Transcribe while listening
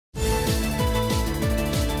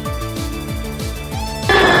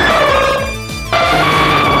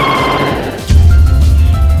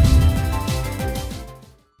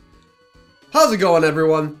How's it going,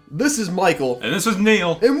 everyone? This is Michael. And this is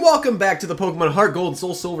Neal. And welcome back to the Pokemon Heart Gold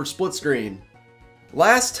Soul Silver split screen.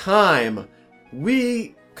 Last time,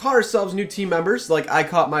 we caught ourselves new team members. Like, I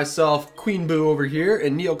caught myself Queen Boo over here,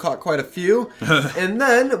 and Neal caught quite a few. And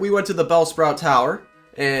then, we went to the Bellsprout Tower,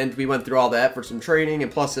 and we went through all that for some training,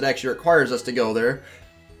 and plus it actually requires us to go there,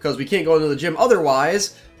 because we can't go into the gym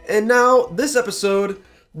otherwise. And now, this episode,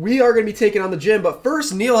 we are going to be taking on the gym, but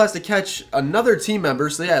first Neal has to catch another team member,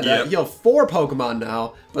 so yeah, he'll have 4 Pokemon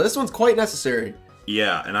now, but this one's quite necessary.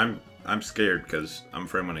 Yeah, and I'm scared because I'm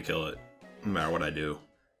afraid I'm going to kill it, no matter what I do.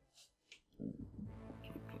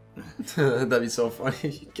 That'd be so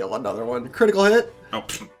funny. Kill another one. Critical hit. Oh.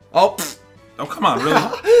 Oh. Oh, come on,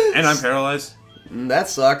 really? And I'm paralyzed? That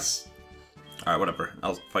sucks. Alright, whatever.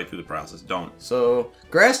 I'll fight through the process. Don't. So,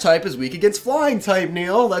 grass type is weak against flying type,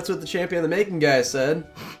 Neal. That's what the champion of the making guy said.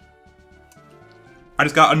 I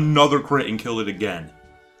just got another crit and killed it again.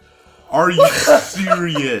 Are you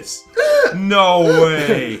serious? No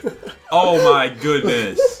way. Oh my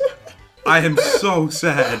goodness. I am so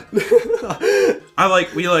sad. We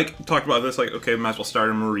talked about this, okay, we might as well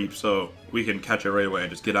start a Mareep so we can catch it right away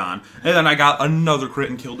and just get on. And then I got another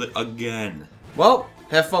crit and killed it again. Well,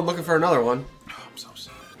 have fun looking for another one. Oh, I'm so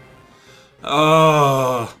sad.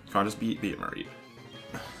 Oh, come on, just beat it, Mareep.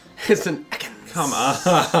 It's an... Come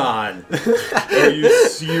on. Are you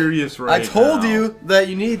serious right now? I told you that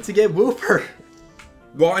you need to get Wooper.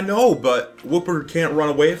 Well, I know, but Wooper can't run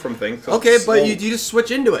away from things. Okay, but you just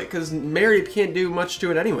switch into it, because Mareep can't do much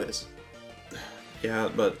to it anyways. Yeah,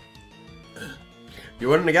 but... You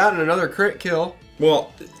wouldn't have gotten another crit kill.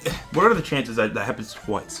 Well, what are the chances that that happens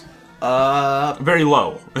twice? Very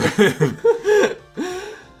low.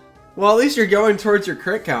 Well, at least you're going towards your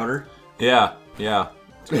crit counter. Yeah,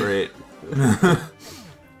 it's great.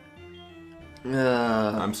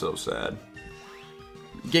 I'm so sad.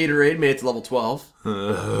 Gatorade made it to level 12.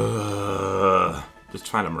 Just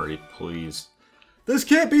find a Mareep, please. This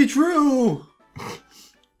can't be true!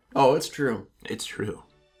 Oh, it's true. It's true.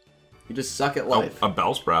 You just suck at life. Oh, a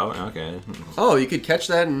Bellsprout, okay. Oh, you could catch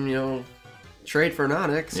that and, trade for an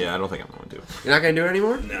Onix. Yeah, I don't think I'm going to. You're not going to do it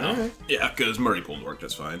anymore? No. Right. Yeah, because Mareep will work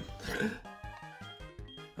just fine.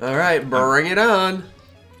 Alright, bring it on.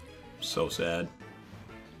 So sad.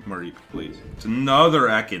 Mareep, please. It's another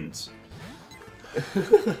Ekans.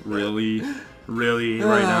 Really? Really?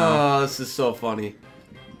 Right now? Oh, this is so funny.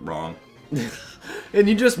 Wrong. And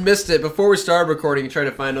you just missed it. Before we started recording, you tried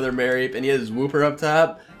to find another Mareep, and he had his Wooper up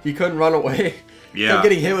top. He couldn't run away. Yeah. He kept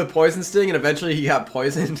getting hit with Poison Sting, and eventually he got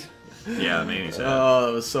poisoned. Yeah, that made me sad. Oh,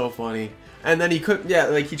 that was so funny. And then he couldn't,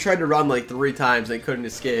 he tried to run like 3 times and he couldn't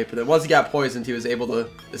escape. And then once he got poisoned, he was able to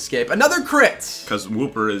escape. Another crit! Because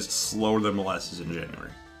Wooper is slower than molasses in January.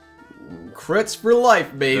 Crits for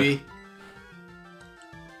life, baby.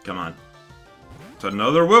 Come on. It's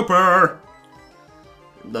another Wooper!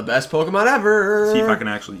 The best Pokemon ever! See if I can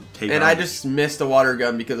actually take it. And I just missed a water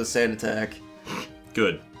gun because of Sand Attack.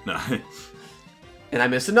 Good. No. And I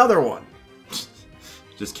missed another one.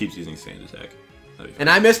 Just keeps using Sand Attack. And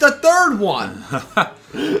I missed a 3rd one!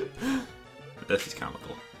 That's just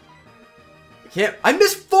comical. I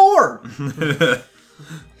missed 4!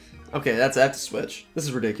 Okay, I have to switch. This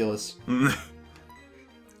is ridiculous.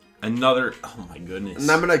 Another... Oh my goodness.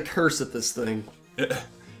 And I'm gonna curse at this thing.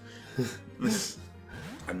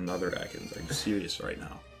 Another Ekans. Are you serious right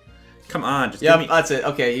now? Come on, just give me... that's it.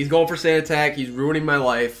 Okay, he's going for Sand Attack. He's ruining my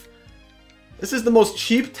life. This is the most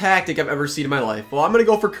cheap tactic I've ever seen in my life. Well, I'm gonna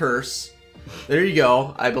go for Curse. There you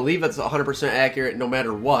go. I believe that's 100% accurate no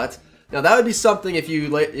matter what. Now, that would be something if you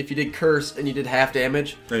did Curse and you did half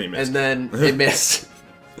damage. And then it missed.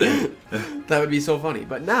 That would be so funny.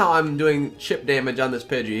 But now I'm doing chip damage on this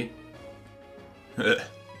Pidgey.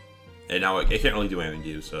 And now it can't really do anything to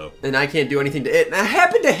you, so... And I can't do anything to it. And I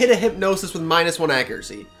happened to hit a Hypnosis with -1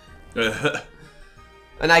 accuracy.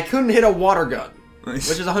 And I couldn't hit a Water Gun,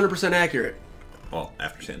 which is 100% accurate. Well,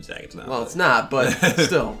 after Sand Attack, it's not. Well, it's not, but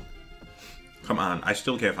still. Come on, I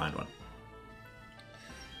still can't find one.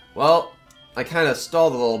 Well, I kind of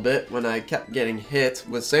stalled a little bit when I kept getting hit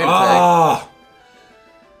with Sand Attack.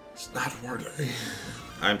 It's not working.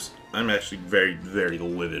 I'm actually very, very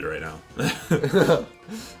livid right now.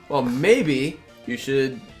 Well, maybe you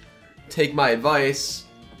should take my advice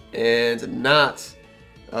and not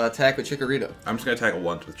attack with Chikorita. I'm just going to attack it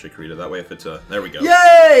once with Chikorita. That way if it's a... There we go.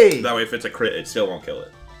 Yay! That way if it's a crit, it still won't kill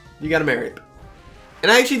it. You got a Mareep.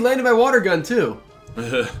 And I actually landed my Water Gun, too.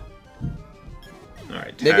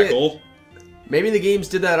 Alright, tackle. Maybe the games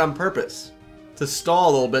did that on purpose. To stall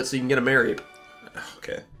a little bit so you can get a Mareep.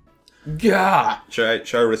 Okay. Gah!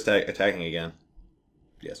 Should I risk attacking again?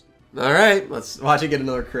 Yes. Alright, let's watch it get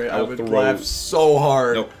another crit. I would laugh throw. so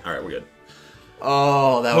hard. Nope. Alright, we're good.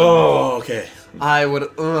 Oh, that would... Oh, okay. I would...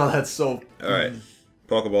 Oh, that's so... Alright.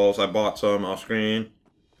 Pokeballs. I bought some off screen.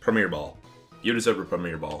 Premier Ball. You just over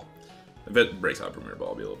Premier Ball. If it breaks out Premier Ball,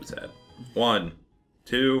 I'll be a little bit sad. 1,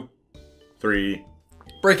 2, 3.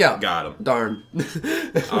 Breakout. Got him. Darn.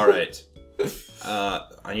 Alright.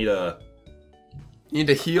 I need a... You need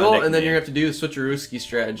to heal, and then you're going to have to do the switcherooski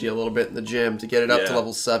strategy a little bit in the gym to get it up to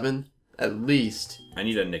level 7, at least. I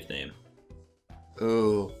need a nickname.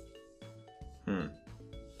 Ooh.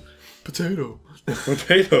 Potato.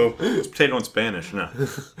 Potato? It's potato in Spanish, no.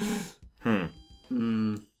 I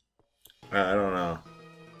don't know.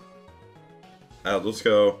 Let's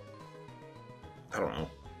go... I don't know.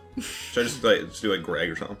 Should I just do like Greg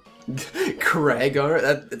or something? Greg?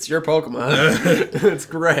 It's your Pokemon. It's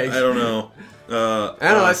Greg. I don't know. I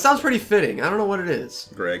don't know, it sounds pretty fitting. I don't know what it is.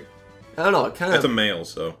 Greg. I don't know, it kind of... It's a male,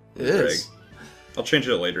 so... It is. Greg. I'll change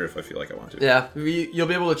it later if I feel like I want to. Yeah, you'll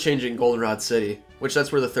be able to change it in Goldenrod City, which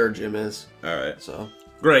that's where the 3rd gym is. Alright. So,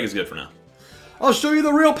 Greg is good for now. I'll show you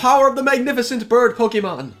the real power of the magnificent bird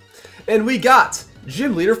Pokemon. And we got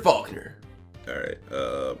Gym Leader Faulkner. Alright,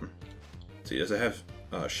 see, does it have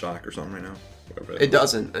shock or something right now? It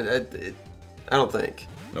doesn't. I don't think.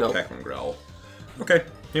 No, Pac-Man Growl. Okay,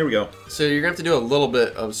 here we go. So you're going to have to do a little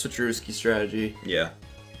bit of switcherooski strategy. Yeah.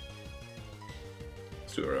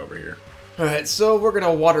 Let's do it right over here. Alright, so we're going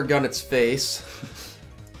to water gun its face.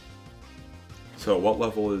 So what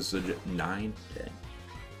level is the 9? Dang.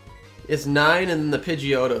 It's 9, and the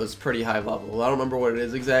Pidgeotto is pretty high level. I don't remember what it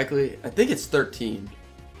is exactly. I think it's 13.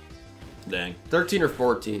 Dang. 13 or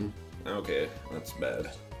 14. Okay, that's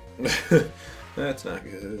bad. That's not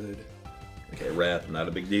good. Okay, Wrath, not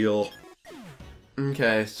a big deal.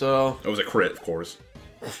 Okay, so... It was a crit, of course.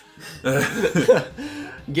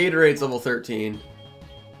 Gatorade's level 13.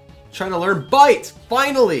 Trying to learn Bite!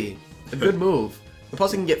 Finally! A good move. And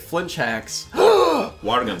plus, I can get flinch hacks.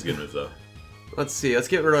 Water Gun's a good move, though. Let's see. Let's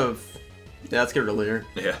get rid of... Yeah, let's get rid of Leer.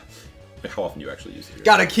 Yeah. How often do you actually use it?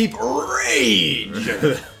 Gotta keep Rage!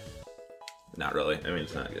 Not really. I mean,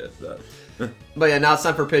 it's not good, but... But yeah, now it's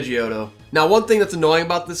time for Pidgeotto. Now, one thing that's annoying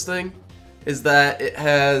about this thing is that it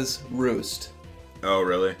has Roost. Oh,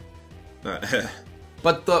 really?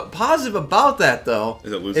 But the positive about that, though,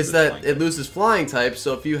 is that it loses flying type,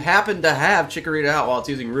 so if you happen to have Chikorita out while it's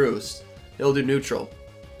using Roost, it'll do neutral.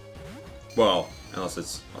 Well, unless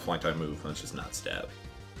it's a flying type move, then it's just not stab.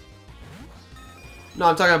 No,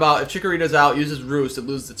 I'm talking about if Chikorita's out, uses Roost, it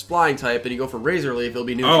loses its flying type, and you go for Razor Leaf, it'll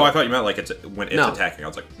be neutral. Oh, I thought you meant like when it's attacking. I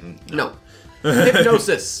was like, no.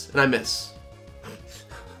 Hypnosis, and I miss.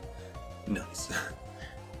 Nice.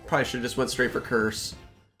 Probably should have just went straight for Curse.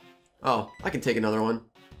 Oh, I can take another one.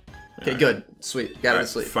 Okay, good. Sweet. Got it to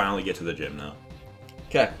sleep. Finally get to the gym now.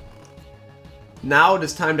 Okay. Now it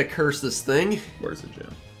is time to curse this thing. Where's the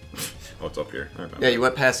gym? Oh, it's up here. Yeah, you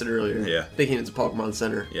went past it earlier. Yeah. Thinking it's a Pokemon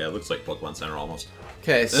Center. Yeah, it looks like Pokemon Center almost.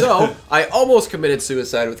 Okay, so I almost committed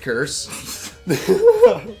suicide with Curse.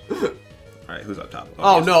 Alright, who's up top?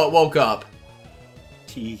 Oh, no, it woke up.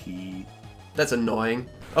 Tee-hee. That's annoying.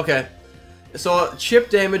 Okay. So chip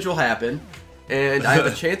damage will happen, and I have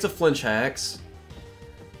a chance of flinch hacks.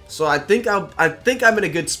 So I think I'm in a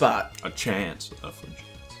good spot. A chance of flinch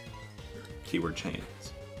hacks. Keyword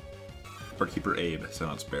chance. Or Keeper Abe, so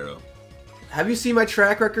not Sparrow. Have you seen my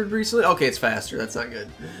track record recently? Okay, it's faster. That's not good.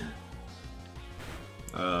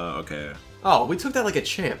 Okay. Oh, we took that like a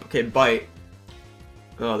champ. Okay, Bite.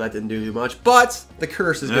 Oh, that didn't do too much, but the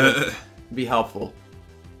curse is gonna be helpful.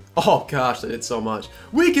 Oh gosh, that did so much.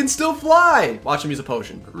 We can still fly! Watch him use a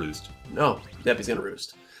potion. Roost. No. Yep, he's gonna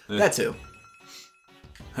Roost. That too.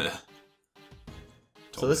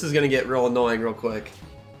 So this is gonna get real annoying real quick.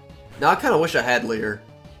 Now I kinda wish I had Leer.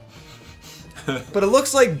 But it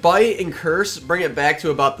looks like Bite and Curse bring it back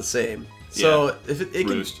to about the same. So if it can...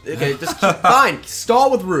 Roost. Okay, just keep, fine,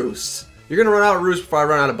 stall with Roost. You're gonna run out of Roost before I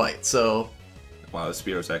run out of Bite, so... Wow, this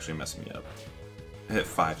Spearo's actually messing me up. I hit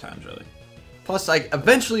 5 times, really. Plus, I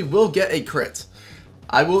eventually will get a crit.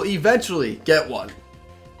 I will eventually get one.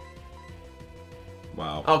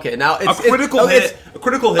 Wow. Okay, now it's... A critical hit! A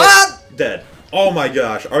critical hit! Ah! Dead. Oh my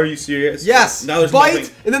gosh, are you serious? Yes! Now there's Bite,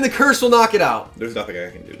 nothing... and then the curse will knock it out. There's nothing I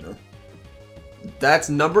can do now. That's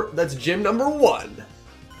gym number 1.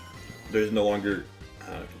 There's no longer...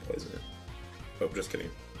 I can poison it. Oh, just kidding.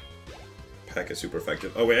 Pack is super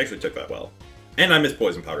effective. Oh, we actually took that well. And I missed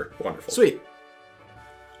Poison Powder. Wonderful. Sweet.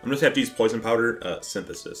 I'm just have to use Poison Powder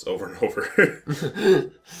Synthesis over and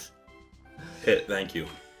over. Hit, thank you.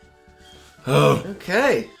 Oh.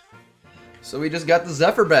 Okay. So we just got the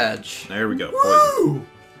Zephyr badge. There we go. Woo!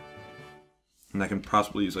 And I can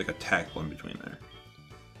possibly use like a tackle in between there.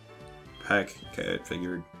 Peck, okay, I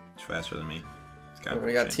figured it's faster than me.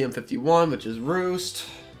 We got TM51, which is Roost.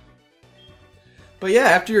 But yeah,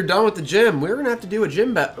 after you're done with the gym, we're gonna have to do a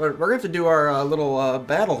gym we're gonna have to do our little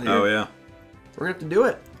battle here. Oh yeah. We're gonna have to do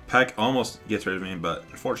it. Peck almost gets rid of me, but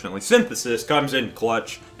unfortunately, Synthesis comes in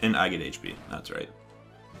clutch, and I get HP. That's right.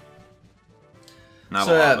 Not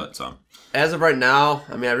a lot, but some. As of right now,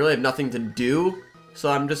 I mean, I really have nothing to do,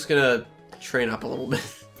 so I'm just gonna train up a little bit.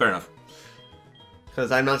 Fair enough.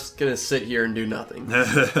 Because I'm not just gonna sit here and do nothing.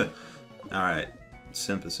 Alright.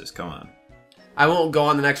 Synthesis, come on. I won't go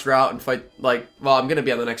on the next route and fight, like, well, I'm gonna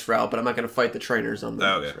be on the next route, but I'm not gonna fight the trainers on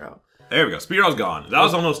the next route. There we go. Speedrun's gone. That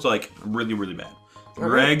was almost, like, really, really bad.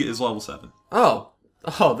 Greg is level 7. Oh.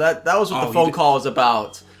 Oh, that was what the phone call was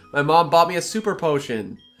about. My mom bought me a super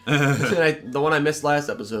potion. The one I missed last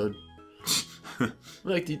episode.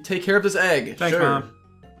 Like, take care of this egg. Thanks, sure. Mom.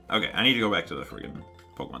 Okay, I need to go back to the friggin'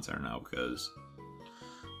 Pokemon Center now, because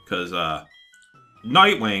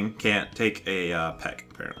Nightwing can't take a Peck,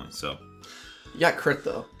 apparently, so. You got crit,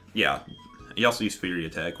 though. Yeah. He also used Fury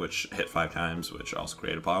Attack, which hit 5 times, which also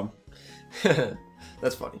created a problem.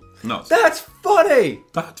 That's funny. No. That's funny!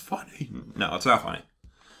 That's funny. No, it's not funny.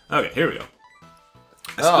 Okay, here we go.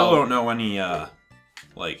 I still don't know any,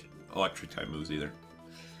 like, electric type moves either.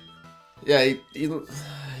 Yeah,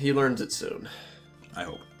 he learns it soon. I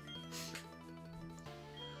hope.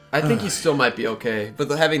 I think he still might be okay, but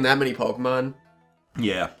having that many Pokemon...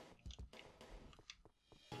 Yeah.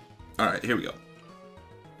 Alright, here we go.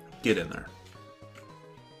 Get in there.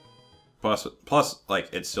 Plus,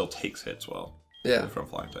 like, it still takes hits well. Yeah. From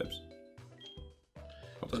flying types.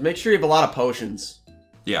 Just make sure you have a lot of potions.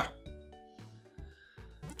 Yeah.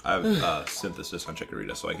 I have Synthesis on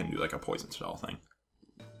Chikorita, so I can do, like, a poison style thing.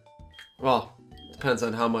 Well, depends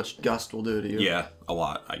on how much Gust will do to you. Yeah, a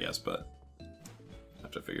lot, I guess, but I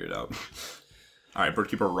have to figure it out. Alright,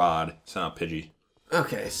 Birdkeeper Rod. Send out Pidgey.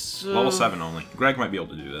 Okay, so... Level 7 only. Greg might be able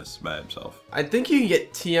to do this by himself. I think you can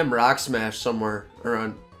get TM Rock Smash somewhere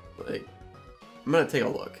around, like... I'm gonna take a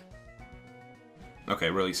look. Okay,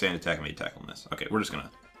 really, Sand Attack made tackle on this. Okay, we're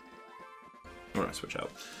gonna switch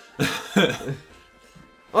out.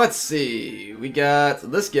 Let's see. We got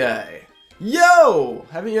this guy. Yo!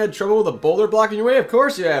 Haven't you had trouble with a boulder blocking your way? Of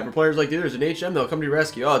course you have. For players like you, there's an HM, they'll come to your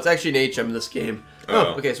rescue. Oh, it's actually an HM in this game.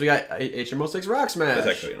 Oh, okay, so we got HM 06 Rock Smash. That's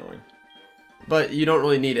actually annoying. But you don't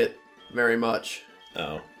really need it very much.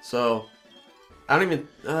 Oh. So, I don't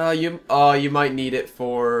even... you might need it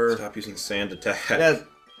for... Stop using Sand Attack. Yeah,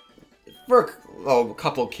 for a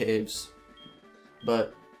couple of caves.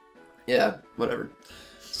 But, yeah, whatever.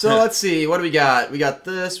 So, let's see. What do we got? We got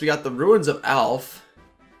this. We got the Ruins of Alph.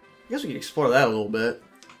 I guess we can explore that a little bit.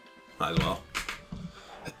 Might as well.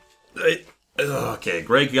 Okay,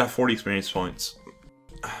 Greg got 40 experience points.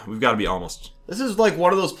 We've got to be almost... This is like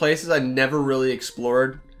one of those places I never really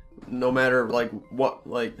explored. No matter like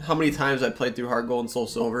how many times I played through Heart Gold and Soul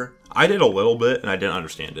Silver. I did a little bit and I didn't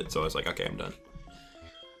understand it, so I was like, okay, I'm done.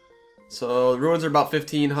 So the ruins are about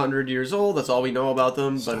 1,500 years old. That's all we know about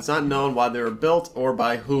them, but it's not known why they were built or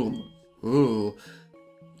by whom. Ooh,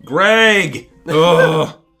 Greg!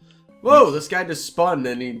 Ugh. Whoa! This guy just spun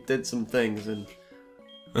and he did some things and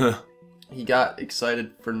he got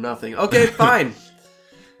excited for nothing. Okay, fine.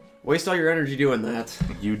 Waste all your energy doing that.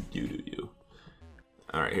 You do you.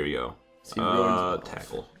 Alright, here we go.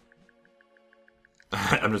 Tackle.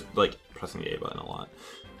 I'm just, like, pressing the A button a lot.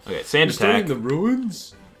 Okay, Sand Attack. Studying the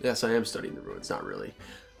ruins? Yes, I am studying the ruins. Not really.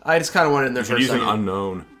 I just kind of went in there for a second.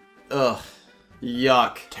 Unknown. Ugh.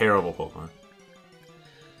 Yuck. Terrible Pokemon.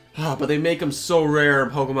 Ah, but they make them so rare in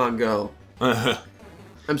Pokemon Go.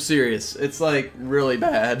 I'm serious. It's, like, really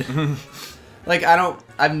bad. Like,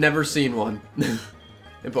 I've never seen one.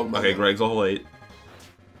 In Pokemon okay, Go. Greg's level 8.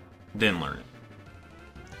 Didn't learn it.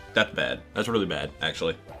 That's bad. That's really bad,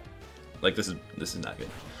 actually. Like, this is not good.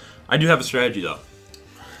 I do have a strategy, though.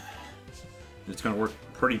 It's gonna work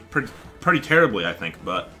pretty terribly, I think,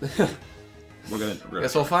 but we're gonna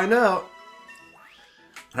Guess we'll find out.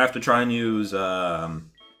 I have to try and use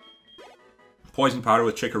Poison Powder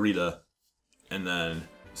with Chikorita, and then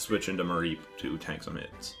switch into Mareep to tank some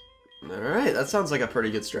hits. Alright, that sounds like a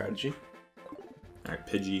pretty good strategy. Alright,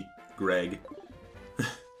 Pidgey, Greg.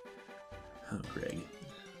 Oh, Greg.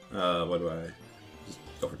 What do I... Just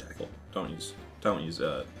go for Tackle. Don't use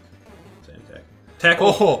Sand Attack.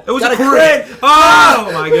 Tackle! Oh, it was got a crit!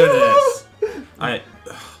 Oh my goodness!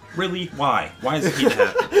 Really? Why? Why does it keep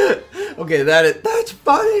happening? Okay, that's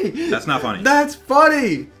funny! That's not funny. That's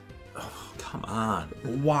funny! Oh, come on.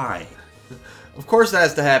 Why? Of course that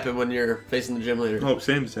has to happen when you're facing the gym leader. Oh,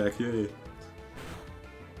 Sand Attack, yay.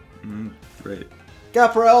 Great.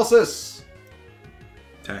 Got paralysis.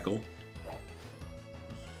 Tackle.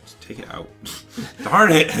 Just take it out.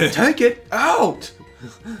 Darn it! Take it out.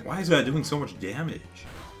 Why is that doing so much damage?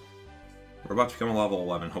 We're about to become a level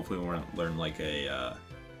 11. Hopefully we'll learn like a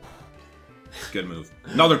good move.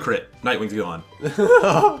 Another crit. Nightwing's gone.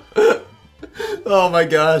 Oh my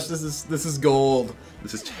gosh, this is gold.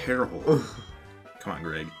 This is terrible. Come on,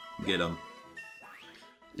 Greg. Get him.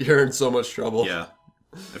 You're in so much trouble. Yeah.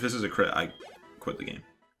 If this is a crit, I quit the game.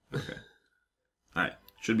 Okay. Alright.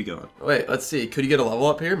 Should be going. Wait, let's see. Could you get a level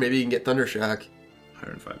up here? Maybe you can get Thundershock.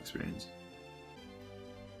 105 experience.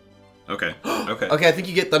 Okay. Okay. Okay, I think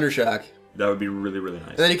you get Thundershock. That would be really, really nice.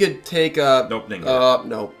 And then you could take Nope, didn't get it.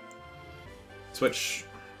 Nope. Switch.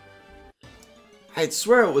 I'd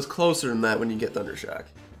swear it was closer than that when you get Thundershock.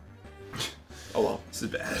 Oh well. This is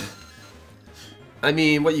bad. I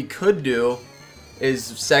mean, what you could do is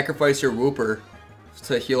sacrifice your Whooper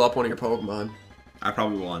to heal up one of your Pokemon. I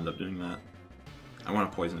probably will end up doing that. I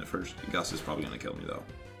want to poison it first. Gus is probably going to kill me, though.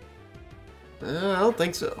 I don't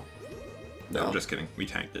think so. No, I'm just kidding. We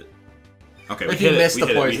tanked it. Okay, we hit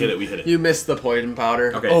it. We hit it. You missed the poison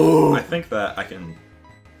powder. Okay, oh. I think that I can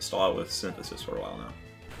stall out with Synthesis for a while now.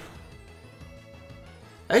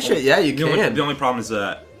 Actually, yeah, you can. The only problem is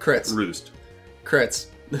that... Crits. Roost. Crits.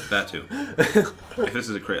 That too. If this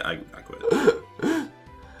is a crit, I quit.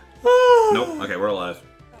 Nope. Okay, we're alive.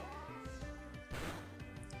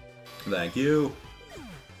 Thank you.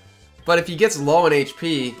 But if he gets low in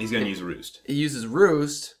HP... He's going to use Roost. He uses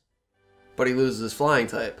Roost, but he loses his flying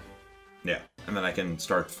type. Yeah, and then I can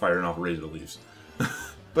start firing off Razor Leaves.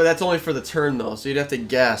 But that's only for the turn, though, so you'd have to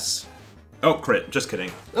guess. Oh, crit. Just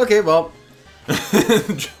kidding. Okay, well...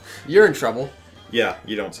 You're in trouble. Yeah,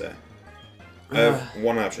 you don't say. I have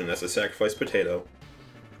one option. That's a sacrifice potato.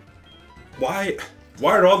 Why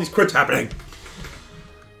are all these crits happening?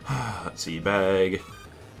 Let's see. Bag.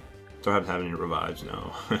 Don't have to have any revives,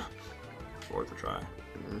 no. Worth a try.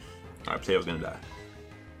 Alright, potato's gonna die.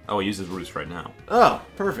 Oh, he uses Roost right now. Oh,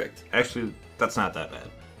 perfect. Actually, that's not that bad.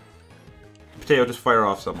 Potato, just fire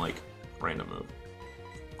off some, like, random move.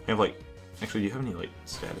 I have, like... Actually, do you have any, like,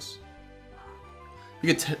 status?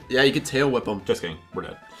 You could you could tail whip him. Just kidding. We're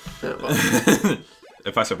dead. Yeah, well.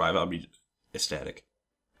 If I survive, I'll be ecstatic.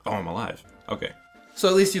 Oh, I'm alive. Okay. So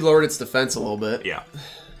at least you lowered its defense a little bit. Yeah.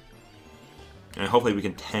 And hopefully we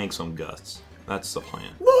can tank some gusts. That's the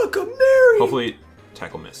plan. Look, a Mareep! Hopefully,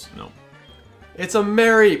 tackle miss. No. It's a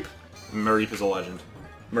Mareep! Mareep is a legend.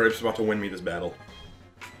 Mareep's about to win me this battle.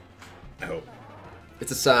 I hope.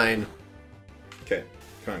 It's a sign. Okay.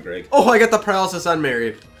 Come on, Greg. Oh, I got the paralysis on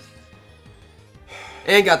Mareep.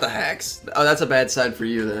 And got the hacks. Oh, that's a bad sign for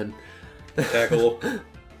you then. Tackle.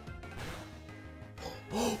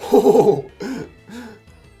 Oh,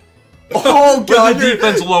 oh god! The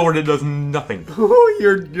defense lowered, it does nothing. Oh,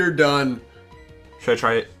 you're done. Should I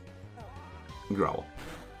try it? Growl.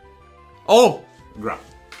 Oh! Growl.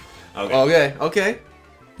 Okay. Okay, okay.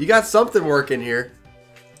 You got something working here.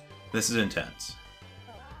 This is intense.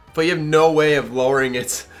 But you have no way of lowering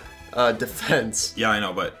its defense. Yeah, I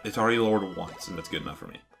know, but it's already lowered once, and that's good enough for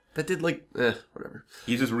me. That did like, whatever.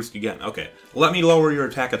 He uses Roost again. Okay. Let me lower your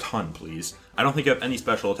attack a ton, please. I don't think you have any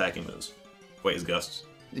special attacking moves. Wait, is Gust?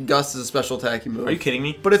 Gust is a special attacking move. Are you kidding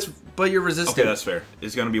me? But you're resistant. Okay, that's fair.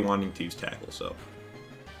 It's going to be wanting to use Tackle, so...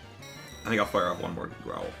 I think I'll fire off one more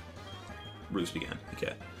Growl. Roost again.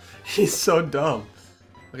 Okay. He's so dumb.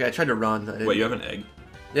 Okay, I tried to run. I didn't. Wait, you have an egg?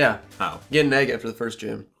 Yeah. How? Get an egg after the first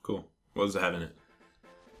gym. Cool. What does it have in it?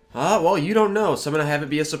 Well, you don't know, so I'm going to have it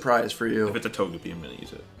be a surprise for you. If it's a Togepi, I'm going to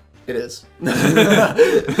use it. It is. Okay,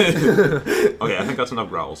 I think that's enough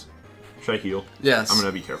Growls. Should I heal? Yes. I'm going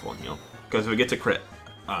to be careful and heal. Because if it gets a crit,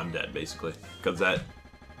 I'm dead, basically. Because that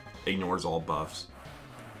ignores all buffs.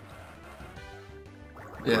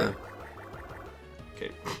 Yeah.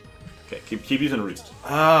 Okay. Okay, keep using Roost.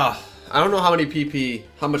 I don't know how much PP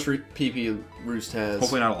Roost has.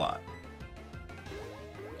 Hopefully not a lot.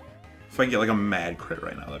 If I can get like a mad crit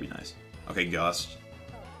right now, that'd be nice. Okay, Gust.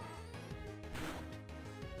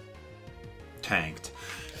 Tanked.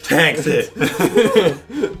 Tanked it!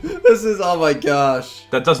 This is, oh my gosh.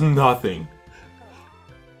 That does nothing.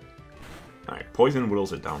 Alright, Poison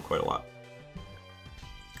whittles it down quite a lot.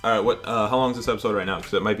 Alright, how long is this episode right now?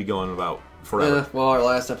 Because it might be going about forever. Well, our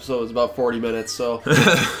last episode was about 40 minutes, so...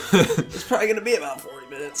 it's probably going to be about 40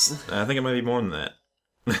 minutes. I think it might be more than that.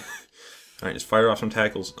 Alright, just fire off some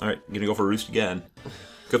tackles. Alright, gonna go for Roost again.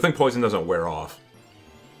 Good thing Poison doesn't wear off.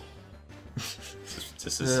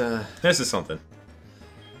 This is something.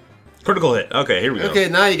 Critical hit. Okay, here we go. Okay,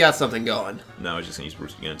 now you got something going. No, it's just gonna use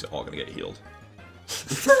Roost again. It's all gonna get healed.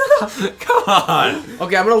 Come on.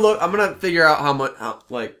 Okay, I'm gonna look. I'm gonna figure out how much,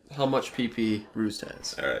 how much PP Roost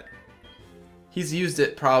has. All right. He's used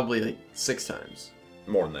it probably like 6 times.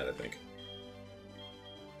 More than that, I think.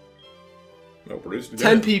 No, Roost.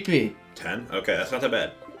 10 PP. 10? Okay, that's not that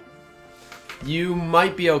bad. You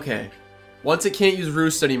might be okay. Once it can't use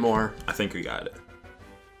Roost anymore. I think we got it.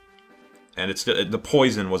 And it's the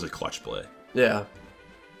poison was a clutch play. Yeah.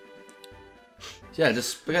 Yeah,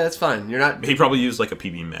 that's fine. You're not. He probably used like a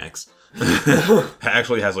PB max.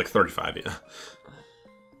 Actually has like 35, yeah.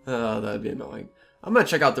 Oh, that'd be annoying. I'm gonna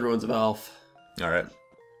check out the Ruins of Alph. Alright.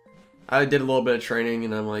 I did a little bit of training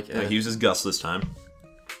and I'm like, eh. He uses Gust this time.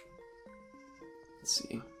 Let's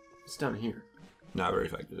see. It's down here. Not very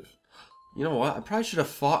effective. You know what? I probably should have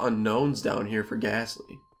fought unknowns down here for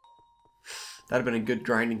Ghastly. That'd have been a good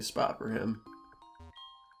grinding spot for him.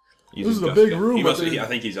 This is a big room. I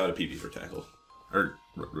think he's out of PP for tackle. Or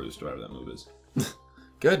Roost, whatever that move is.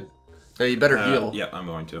 Good. Hey, you better heal. Yeah, I'm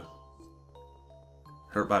going to.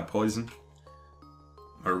 Hurt by poison.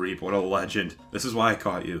 Or Reap, what a legend. This is why I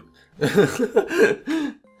caught you.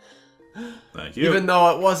 Thank you. Even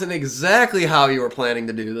though it wasn't exactly how you were planning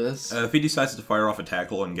to do this. If he decides to fire off a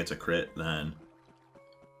tackle and gets a crit, then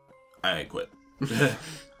I quit. Okay,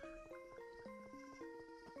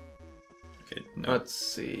 no. Let's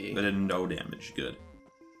see. That did no damage. Good.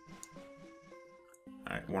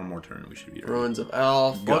 Alright, one more turn. We should be ready. Ruins of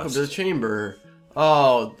Alph. Gust. Welcome to the chamber.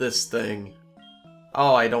 Oh, this thing.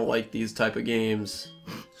 Oh, I don't like these type of games.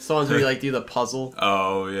 Songs where you like do the puzzle.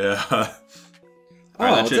 Oh, yeah. Oh,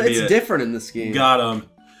 right, it's different in this game. Got him.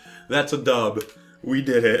 That's a dub. We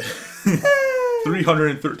did it.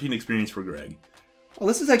 313 experience for Greg. Well,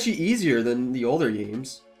 this is actually easier than the older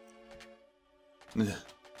games.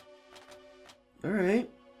 Alright.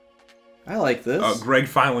 I like this. Greg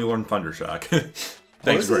finally learned Thundershock.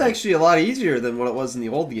 Thanks, this Greg. is actually a lot easier than what it was in the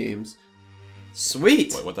old games.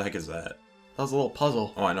 Sweet! Wait, what the heck is that? That was a little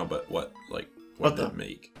puzzle. Oh, I know, but what? Like, what did it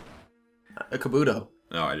make? A Kabuto.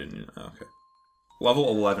 No, I didn't. Oh, okay. Level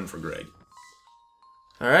 11 for Greg.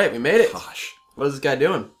 Alright, we made it. Gosh. What is this guy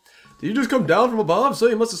doing? Did you just come down from above? So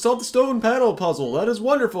you must have solved the stone panel puzzle. That is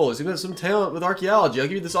wonderful. You seem to have some talent with archaeology. I'll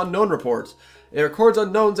give you this unknown report. It records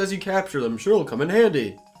unknowns as you capture them. Sure, it'll come in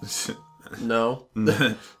handy. No.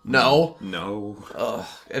 No. No. Ugh.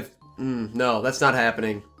 No, that's not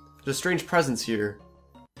happening. There's a strange presence here.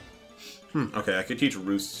 Okay, I could teach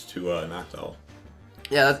Roost to Noctowl.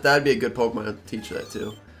 Yeah, that'd be a good Pokemon to teach that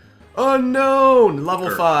to. Unknown! Level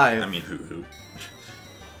 5. I mean, who?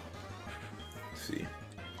 Let's see.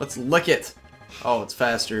 Let's lick it. Oh, it's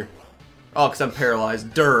faster. Oh, because I'm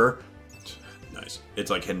paralyzed. Durr. Nice. It's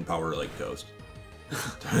like hidden power, like Ghost.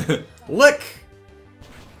 Lick!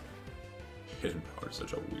 Hidden power is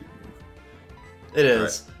such a weird move. It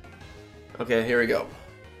is. Right. Okay, here we go.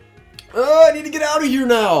 Oh, I need to get out of here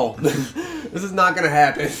now! This is not gonna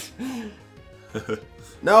happen.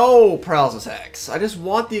 No, paralysis hacks. I just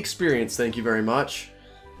want the experience, thank you very much.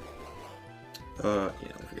 Yeah,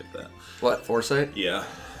 I'll forget that. What, Foresight? Yeah.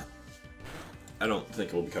 I don't think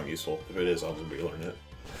it will become useful. If it is, I'll just relearn it.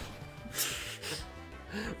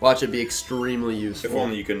 Watch it be extremely useful. If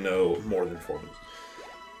only you can know more than 4 minutes.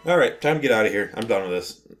 Alright, time to get out of here. I'm done with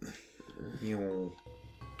this.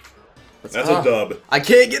 That's a dub. I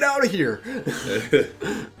can't get out of here!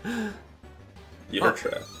 You heard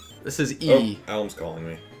Trap. This is E. Oh, Alm's calling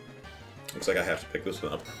me. Looks like I have to pick this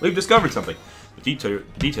one up. We've discovered something. The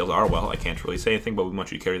details are, well, I can't really say anything, but we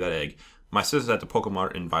want you to carry that egg. My sister's at the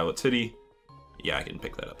Pokemart in Violet City. Yeah, I can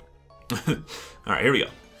pick that up. Alright, here we go.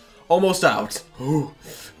 Almost out.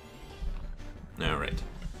 Alright.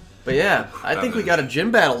 But yeah, I think we got a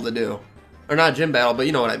gym battle to do. Or not gym battle, but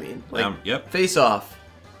you know what I mean. Like, yep. Face off.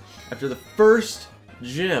 After the first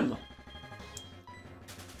gym.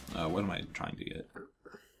 What am I trying to get?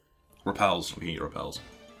 Repels. We can get repels.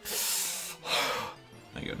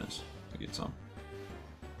 Thank goodness. I get some.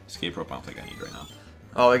 Escape rope I don't think I need right now.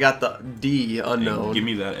 Oh, I got the D unknown. Hey, give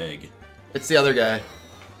me that egg. It's the other guy.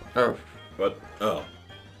 Oh. What? Oh.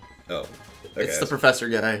 Oh. Okay, it's the professor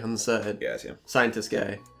guy on the side. Yeah, I see him. Scientist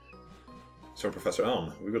guy. So, Professor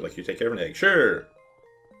Elm, we would like you to take care of an egg. Sure.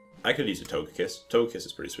 I could use a Togekiss. Togekiss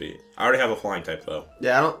is pretty sweet. I already have a flying type though.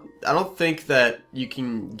 Yeah, I don't think that you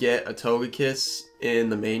can get a Togekiss in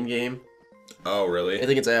the main game. Oh, really? I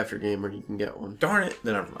think it's after game where you can get one. Darn it.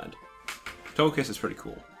 Then never mind. Togekiss is pretty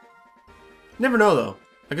cool. Never know though.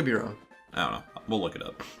 I could be wrong. I don't know. We'll look it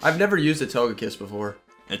up. I've never used a Togekiss before.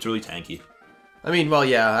 It's really tanky. I mean, well,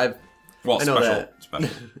 yeah, I know special. that. Special.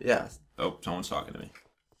 Yeah. Oh, someone's talking to me.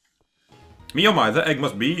 Me oh my, the egg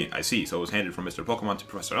must be. I see. So it was handed from Mr. Pokemon to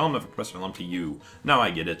Professor Elm and from Professor Elm to you. Now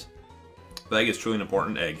I get it. The egg is truly an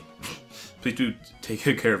important egg. Please do take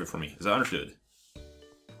good care of it for me. Is that understood?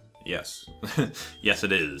 Yes. Yes,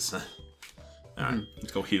 it is. Alright,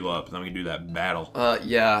 let's go heal up, and then we can do that battle.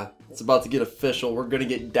 Yeah. It's about to get official. We're gonna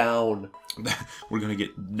get down. We're gonna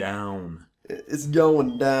get down. It's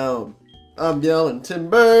going down. I'm yelling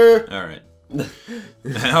timber. Alright.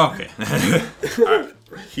 Okay. Alright,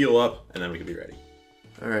 heal up, and then we can be ready.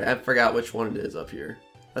 Alright, I forgot which one it is up here.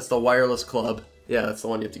 That's the wireless club. Yeah, that's the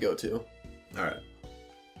one you have to go to. Alright.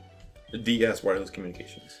 DS, wireless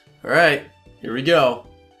communications. Alright, here we go.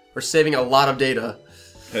 We're saving a lot of data.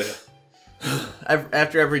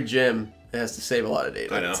 After every gym, it has to save a lot of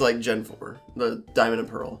data. I know. It's like Gen 4, the Diamond and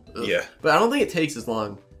Pearl. Ugh. Yeah. But I don't think it takes as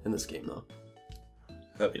long in this game, though.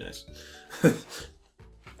 That'd be nice.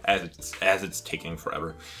 As it's taking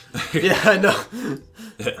forever. Yeah, I know.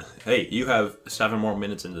 Hey, you have 7 more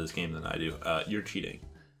minutes into this game than I do. You're cheating.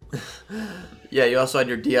 Yeah, you also had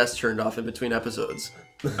your DS turned off in between episodes.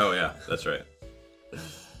 Oh yeah, that's right.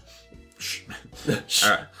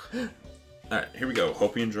 Alright. Alright, here we go.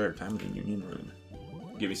 Hope you enjoy your time in the Union Room.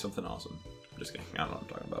 Give me something awesome. I'm just kidding. I don't know what I'm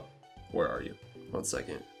talking about. Where are you? 1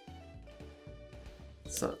 second.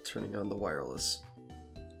 It's not turning on the wireless.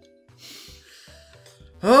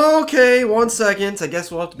 Okay, 1 second. I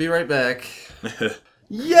guess we'll have to be right back.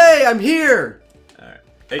 Yay, I'm here! Alright.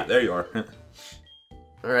 Hey, there you are.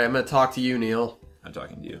 Alright, I'm gonna talk to you, Neal. I'm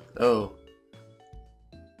talking to you. Oh.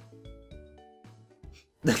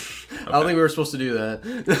 I don't think we were supposed to do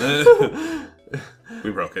that.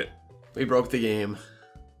 We broke it. We broke the game.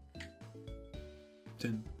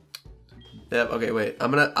 Yep, okay, wait.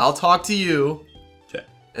 I'll talk to you. Okay.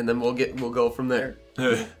 And then we'll go from there.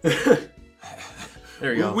 There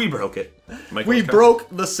we go. We broke it. We broke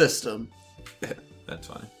the system. That's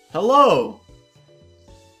fine. Hello!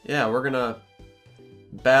 Yeah, we're gonna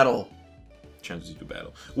battle. Chances to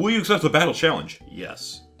battle. Will you accept the battle challenge?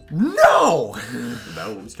 Yes. No! The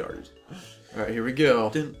battle will be started. Alright, here we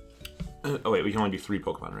go. Oh wait, we can only do 3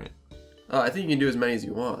 Pokemon, right? I think you can do as many as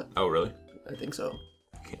you want. Oh really? I think so.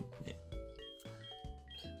 Okay. Yeah.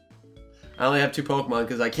 I only have 2 Pokemon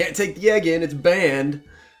because I can't take the egg in. It's banned.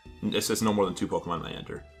 It says no more than 2 Pokemon I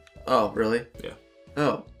enter. Oh, really? Yeah.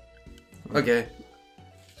 Oh. Okay.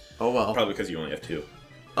 Oh well. Probably because you only have 2.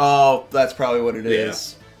 Oh, that's probably what it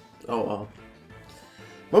is. Oh well.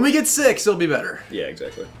 When we get 6, it'll be better. Yeah,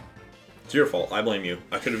 exactly. It's your fault. I blame you.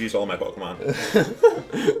 I could have used all my Pokemon.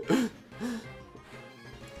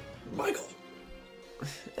 Michael.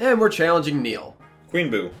 And we're challenging Neal. Queen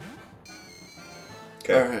Boo.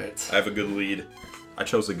 Okay. Alright. I have a good lead. I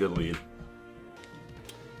chose a good lead.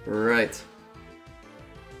 Right.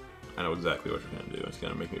 I know exactly what you're going to do. It's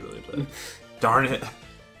going to make me really upset. Darn it.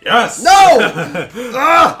 Yes! No!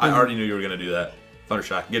 Ah! I already knew you were going to do that.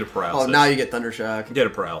 Thundershock. Get a paralysis. Oh, now you get Thundershock. Get a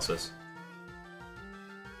paralysis.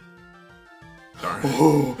 Darn.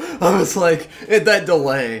 Ooh, I was like, that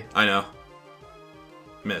delay. I know.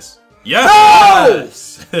 Miss.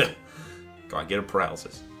 Yes! No! Go on, get a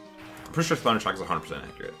paralysis. I'm pretty sure Thundershock is 100%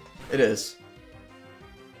 accurate. It is.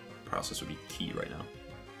 Paralysis would be key right now.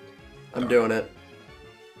 I'm doing it.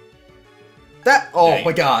 That. Oh Dang.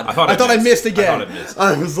 my god. I thought I missed again. I thought I missed.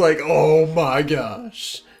 I was like, oh my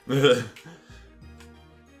gosh.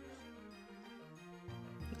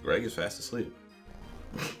 Greg is fast asleep.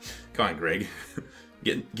 Come on, Greg.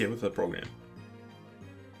 Get with the program.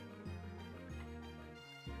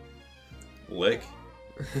 Lick.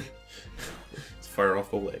 Let's fire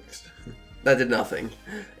off the licks. That did nothing.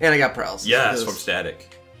 And I got paralysis. Yes, from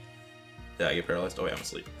static. Did I get paralyzed? Oh, yeah, I'm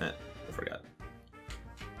asleep. I forgot.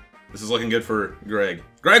 This is looking good for Greg.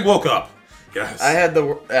 Greg woke up! Yes. I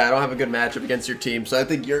don't have a good matchup against your team, so I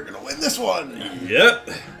think you're going to win this one. Yep.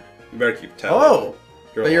 You better keep tally. Oh!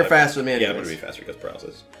 You're faster than me anyways. Yeah, I'm going to be faster because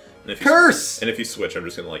paralysis. And if Curse! And if you switch, I'm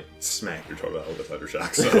just going to, like, smack your Totodile with a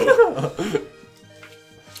Thundershock, so...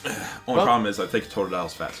 Only problem is I think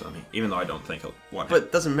Totodile's faster than me, even though I don't think he'll one hit. But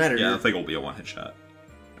it doesn't matter. Yeah, I don't think it'll be a one-hit shot.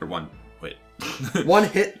 Or one... Wait. One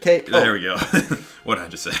hit K... Oh. There we go. What did I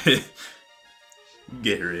just say?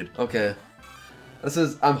 Gatorade. Okay. This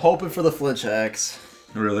is... I'm hoping for the flinch axe.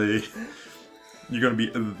 Really? You're gonna be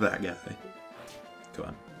that guy. Come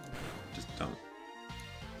on. Just don't.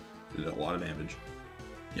 Did a lot of damage.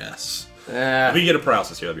 Yes. If we get a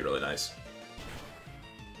paralysis here, that'd be really nice.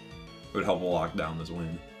 It would help lock down this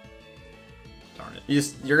win. Darn it.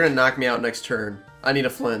 You're gonna knock me out next turn. I need a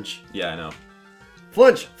flinch. Yeah, I know.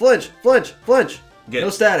 Flinch! Flinch! Flinch! Flinch! No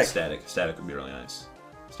static. Static. Static would be really nice.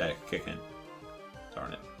 Static kick in.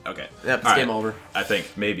 Darn it. Okay. Yep, it's game over. I think.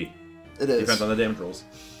 Maybe. It is. Depends on the damage rolls.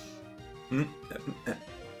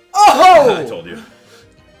 Oh! I told you.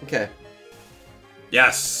 Okay.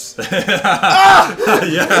 Yes!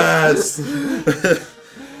 Yes!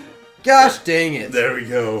 Gosh dang it. There we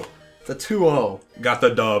go. It's a 2-0. Got the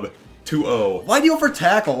dub. 2-0. Why do you over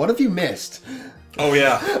tackle? What if you missed? Oh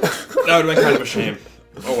yeah. That would have been kind of a shame.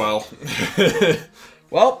 Oh well.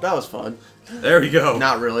 Well, that was fun. There we go.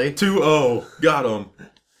 Not really. 2-0. Got him.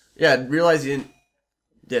 Yeah, realize you didn't...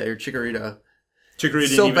 Yeah, your Chikorita.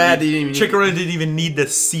 Chikorita So bad that you didn't even... Chikorita didn't even need to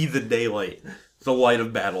see the daylight. The light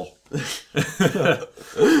of battle. That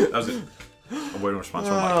was it. A word of response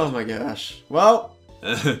from Michael. Oh my gosh. Well...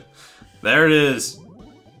 There it is.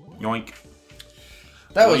 Yoink.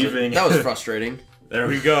 That was frustrating. There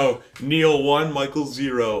we go. Neal 1, Michael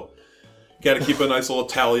 0. Gotta keep a nice little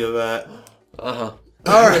tally of that. Uh-huh.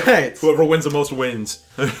 Alright. Whoever wins the most wins.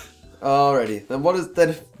 Alrighty. Then what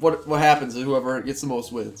happens if whoever gets the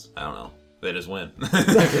most wins? I don't know. They just win.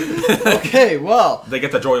 Okay, well. They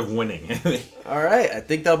get the joy of winning. Alright, I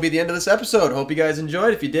think that'll be the end of this episode. Hope you guys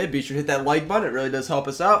enjoyed. If you did, be sure to hit that like button. It really does help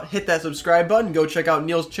us out. Hit that subscribe button. Go check out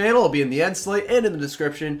Neal's channel. It'll be in the end slate and in the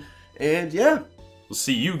description. And yeah. We'll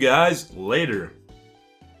see you guys later.